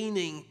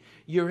entertaining,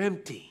 you're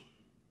empty.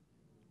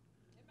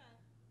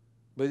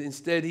 But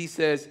instead, he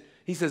says,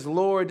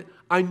 Lord,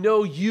 I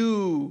know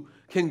you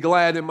can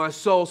gladden my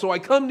soul. So I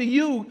come to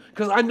you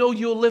because I know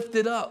you'll lift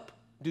it up.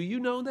 Do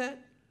you know that?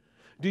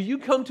 Do you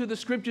come to the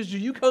scriptures? Do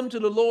you come to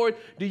the Lord?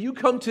 Do you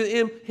come to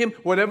him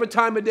whatever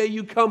time of day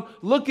you come,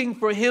 looking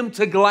for him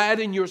to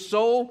gladden your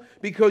soul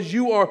because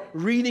you are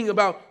reading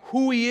about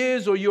who he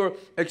is or you're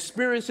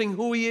experiencing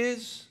who he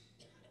is?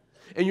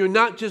 And you're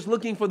not just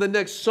looking for the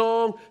next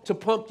song to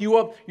pump you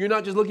up. You're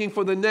not just looking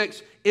for the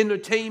next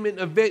entertainment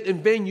event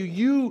and venue.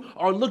 You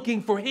are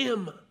looking for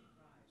him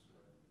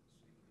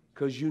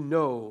because you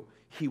know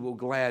he will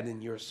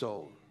gladden your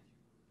soul.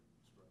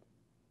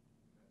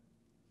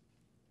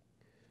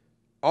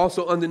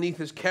 Also underneath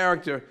his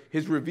character,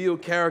 his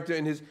revealed character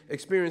and his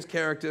experienced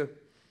character,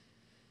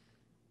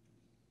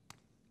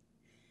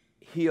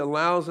 he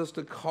allows us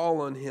to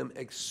call on him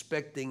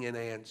expecting an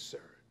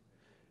answer.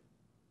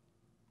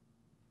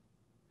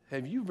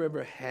 Have you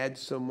ever had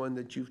someone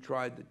that you've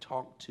tried to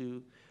talk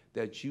to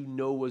that you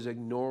know was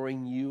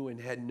ignoring you and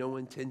had no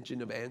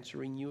intention of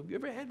answering you? Have you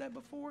ever had that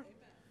before?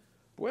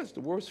 Boy, that's the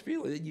worst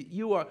feeling.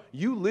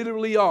 You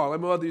literally are. Let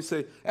my mother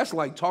say, that's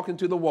like talking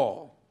to the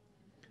wall.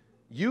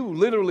 You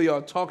literally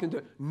are talking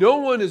to, no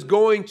one is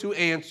going to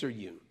answer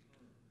you.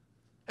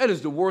 That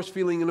is the worst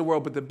feeling in the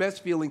world, but the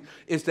best feeling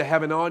is to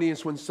have an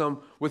audience with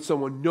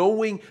someone,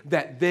 knowing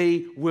that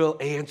they will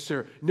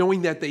answer,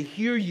 knowing that they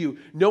hear you,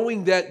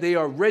 knowing that they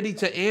are ready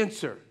to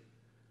answer.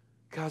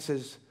 God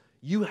says,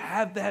 you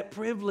have that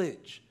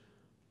privilege.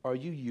 Are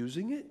you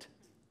using it?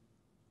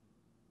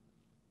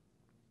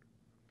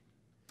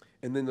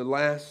 And then the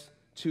last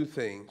two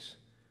things,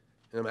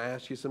 and I'm going to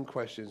ask you some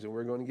questions, and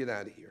we're going to get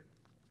out of here.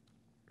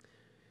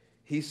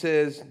 He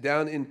says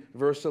down in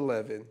verse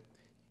 11,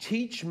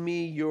 teach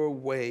me your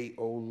way,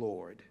 O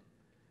Lord,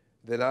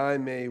 that I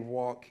may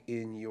walk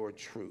in your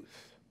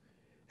truth.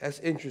 That's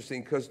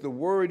interesting because the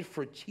word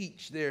for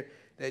teach there,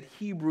 that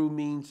Hebrew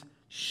means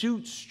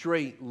shoot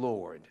straight,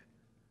 Lord,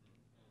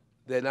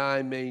 that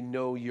I may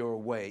know your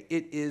way.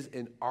 It is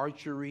an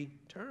archery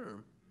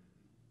term.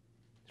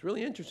 It's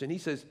really interesting. He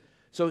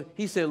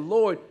said,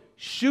 Lord,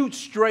 Shoot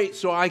straight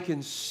so I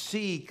can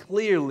see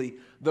clearly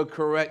the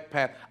correct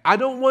path. I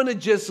don't want to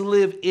just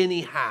live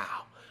anyhow.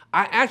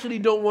 I actually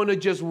don't want to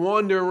just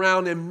wander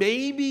around and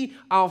maybe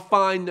I'll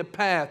find the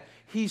path.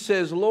 He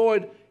says,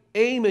 Lord,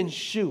 aim and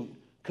shoot,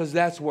 because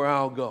that's where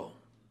I'll go.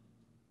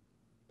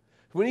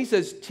 When he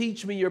says,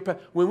 teach me your path,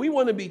 when we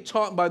want to be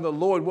taught by the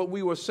Lord, what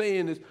we were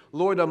saying is,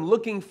 Lord, I'm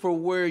looking for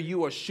where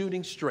you are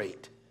shooting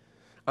straight.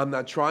 I'm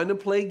not trying to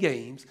play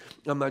games.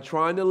 I'm not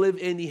trying to live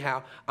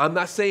anyhow. I'm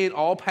not saying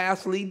all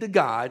paths lead to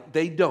God.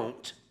 They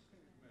don't.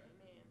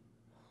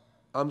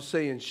 I'm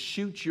saying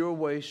shoot your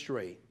way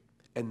straight,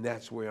 and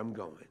that's where I'm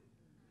going.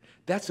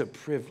 That's a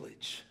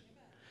privilege.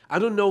 I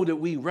don't know that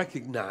we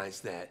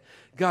recognize that.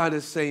 God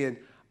is saying,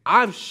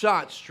 I've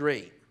shot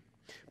straight,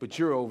 but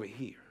you're over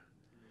here.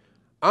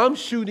 I'm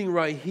shooting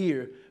right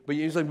here, but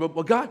you're like,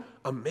 well, God,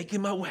 I'm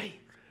making my way.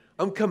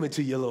 I'm coming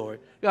to you, Lord.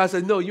 God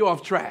said, no, you're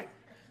off track.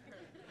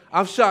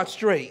 I've shot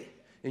straight,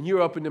 and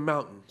you're up in the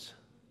mountains.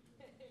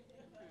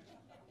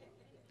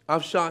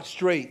 I've shot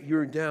straight,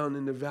 you're down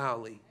in the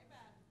valley.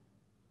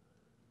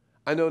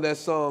 I know that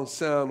song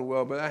sounds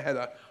well, but I had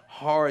a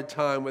hard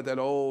time with that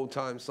old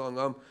time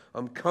song.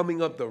 I'm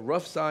coming up the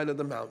rough side of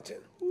the mountain.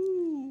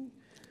 Ooh.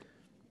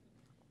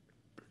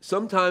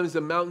 Sometimes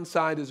the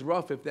mountainside is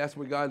rough if that's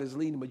where God is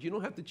leading, but you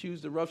don't have to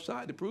choose the rough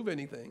side to prove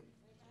anything.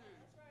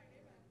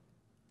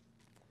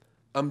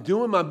 I'm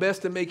doing my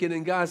best to make it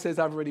in. God says,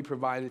 I've already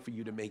provided for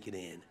you to make it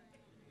in.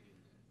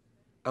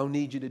 I don't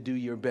need you to do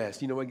your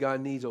best. You know what God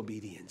needs?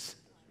 Obedience.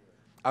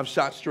 I've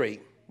shot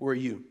straight. Where are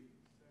you?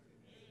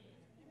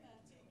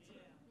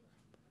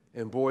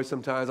 And boy,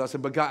 sometimes I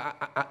said, but God,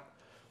 I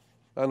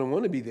don't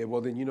want to be there. Well,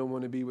 then you don't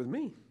want to be with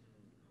me.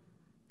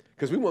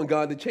 Because we want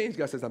God to change.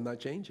 God says, I'm not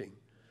changing.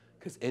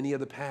 Because any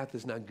other path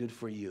is not good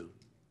for you.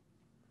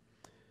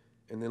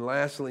 And then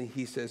lastly,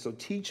 he says, so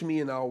teach me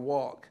and I'll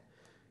walk.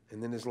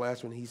 And then this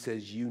last one, he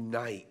says,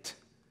 unite.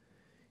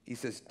 He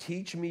says,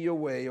 teach me your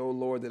way, O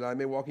Lord, that I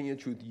may walk in your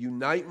truth.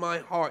 Unite my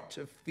heart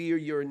to fear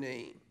your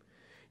name.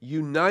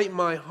 Unite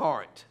my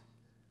heart,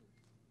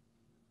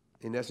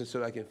 in essence,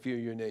 so that I can fear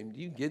your name.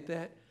 Do you get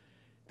that?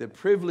 The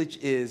privilege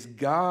is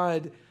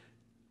God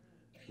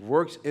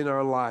works in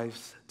our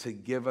lives to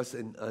give us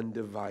an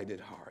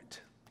undivided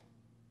heart.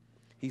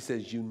 He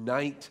says,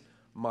 unite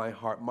my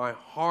heart. My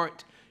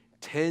heart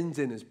tends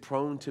and is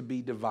prone to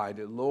be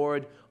divided.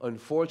 Lord,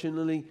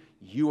 unfortunately,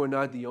 you are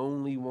not the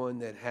only one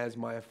that has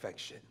my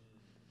affection.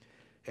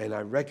 And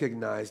I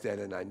recognize that,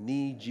 and I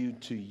need you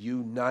to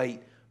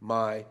unite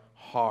my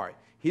heart.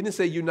 He didn't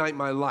say unite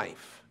my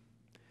life.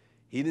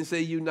 He didn't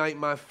say unite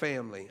my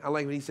family. I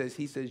like what he says.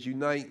 He says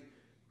unite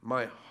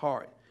my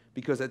heart.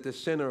 Because at the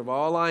center of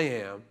all I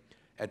am,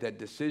 at that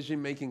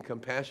decision-making,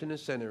 compassionate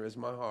center is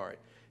my heart.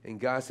 And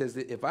God says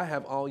that if I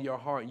have all your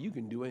heart, you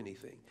can do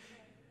anything.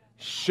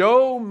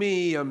 Show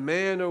me a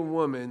man or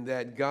woman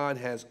that God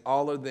has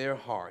all of their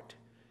heart,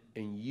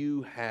 and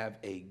you have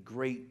a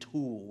great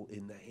tool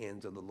in the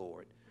hands of the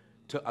Lord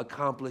to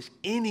accomplish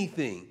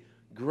anything,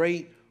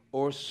 great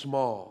or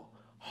small,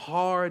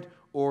 hard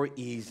or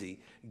easy.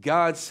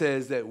 God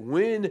says that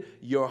when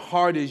your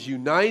heart is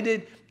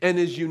united and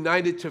is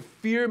united to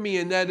fear me,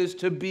 and that is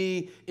to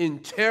be in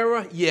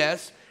terror,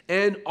 yes,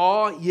 and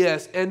awe,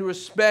 yes, and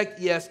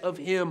respect, yes, of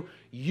him,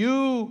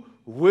 you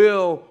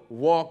will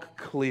walk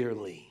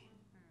clearly.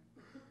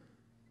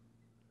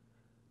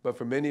 But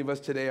for many of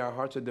us today, our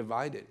hearts are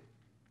divided.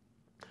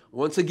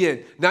 Once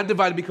again, not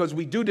divided because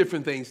we do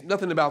different things,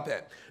 nothing about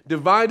that.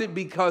 Divided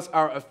because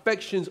our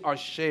affections are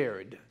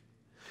shared.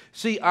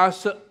 See,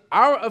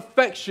 our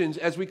affections,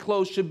 as we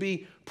close, should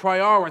be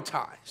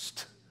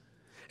prioritized.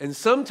 And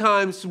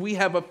sometimes we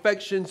have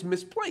affections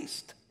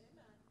misplaced.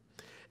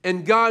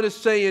 And God is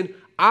saying,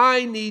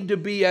 I need to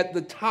be at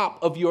the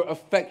top of your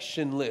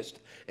affection list.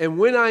 And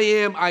when I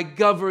am, I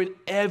govern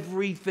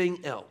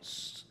everything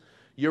else.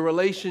 Your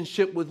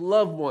relationship with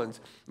loved ones,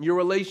 your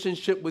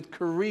relationship with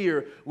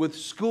career, with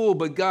school.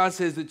 But God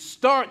says it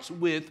starts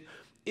with,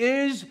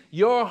 is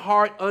your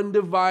heart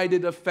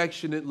undivided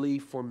affectionately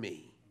for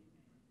me?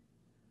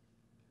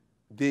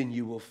 Then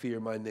you will fear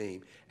my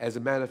name. As a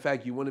matter of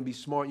fact, you want to be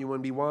smart, you want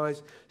to be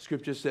wise?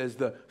 Scripture says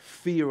the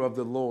fear of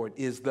the Lord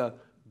is the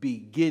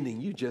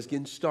beginning, you just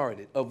getting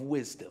started, of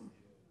wisdom.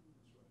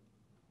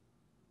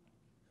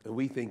 And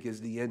we think is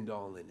the end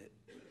all in it.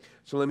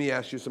 So let me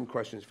ask you some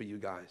questions for you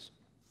guys.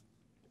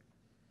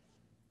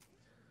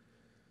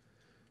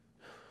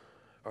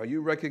 Are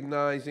you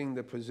recognizing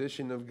the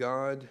position of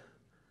God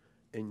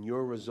in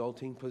your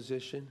resulting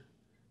position?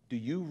 Do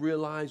you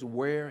realize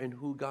where and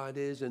who God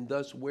is, and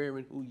thus where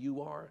and who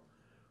you are?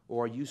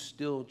 Or are you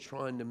still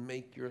trying to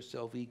make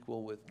yourself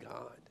equal with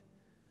God?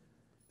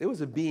 There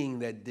was a being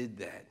that did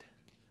that.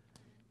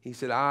 He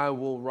said, I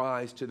will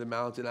rise to the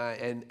mountain,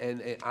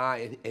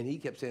 and he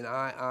kept saying,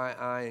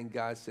 I, and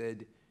God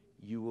said,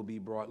 you will be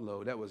brought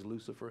low. That was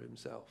Lucifer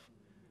himself.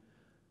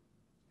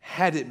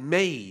 Had it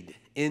made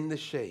in the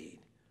shade,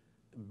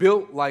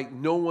 built like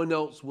no one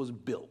else was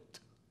built,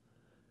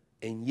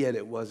 and yet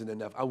it wasn't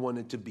enough. I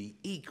wanted to be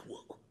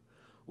equal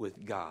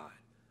with God.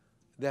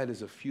 That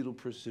is a futile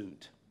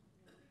pursuit.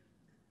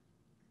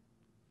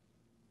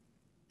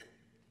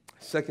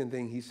 Second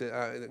thing he said,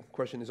 the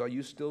question is, are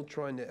you still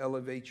trying to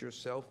elevate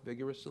yourself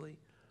vigorously?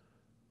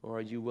 Or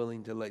are you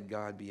willing to let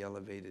God be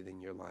elevated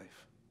in your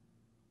life?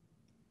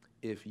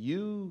 If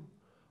you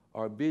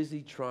are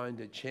busy trying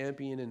to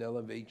champion and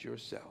elevate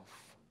yourself,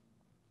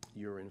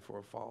 you're in for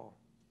a fall.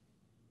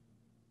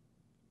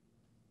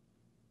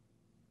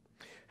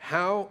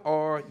 How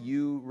are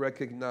you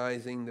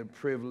recognizing the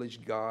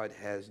privilege God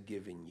has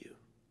given you?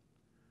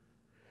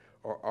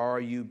 Or are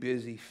you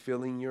busy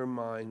filling your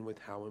mind with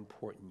how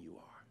important you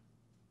are?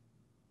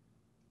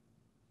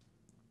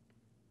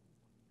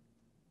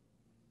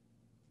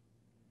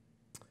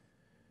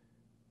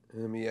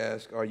 Let me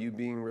ask, are you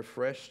being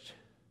refreshed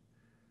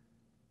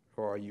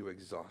or are you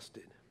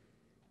exhausted?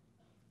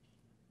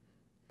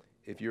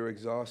 If you're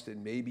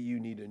exhausted, maybe you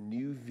need a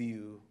new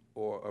view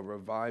or a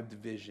revived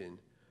vision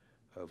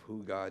of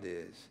who God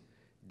is.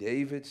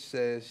 David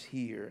says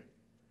here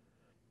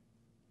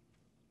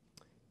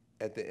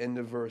at the end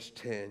of verse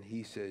 10,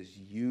 he says,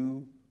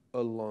 you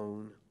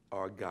alone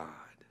are God.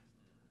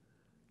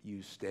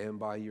 You stand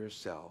by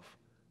yourself.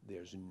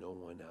 There's no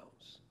one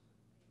else.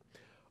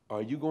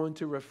 Are you going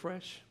to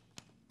refresh?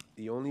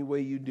 The only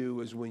way you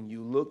do is when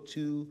you look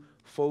to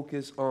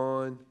focus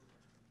on,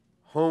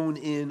 hone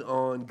in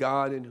on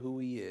God and who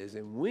he is.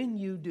 And when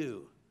you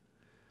do,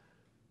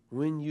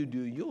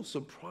 you'll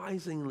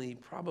surprisingly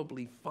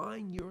probably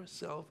find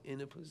yourself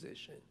in a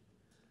position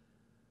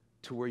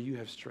to where you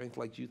have strength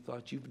like you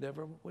thought you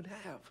never would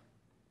have.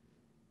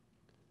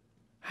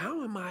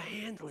 How am I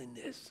handling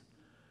this?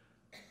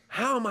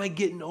 How am I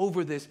getting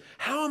over this?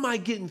 How am I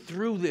getting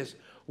through this?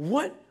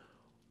 What?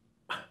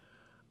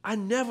 I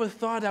never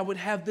thought I would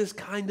have this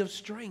kind of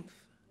strength.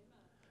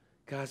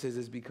 God says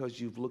it's because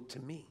you've looked to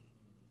me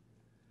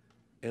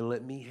and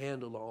let me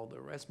handle all the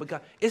rest. But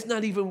God, it's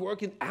not even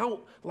working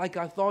out like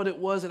I thought it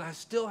was, and I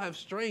still have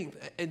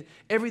strength, and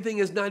everything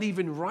is not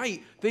even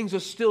right. Things are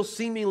still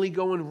seemingly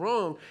going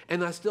wrong,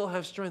 and I still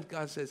have strength.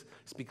 God says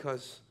it's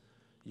because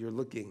you're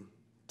looking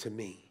to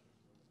me.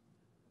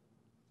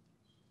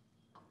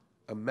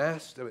 A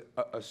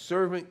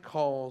servant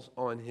calls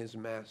on his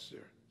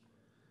master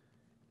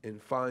and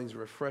finds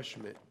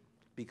refreshment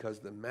because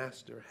the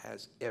master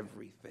has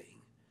everything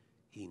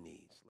he needs.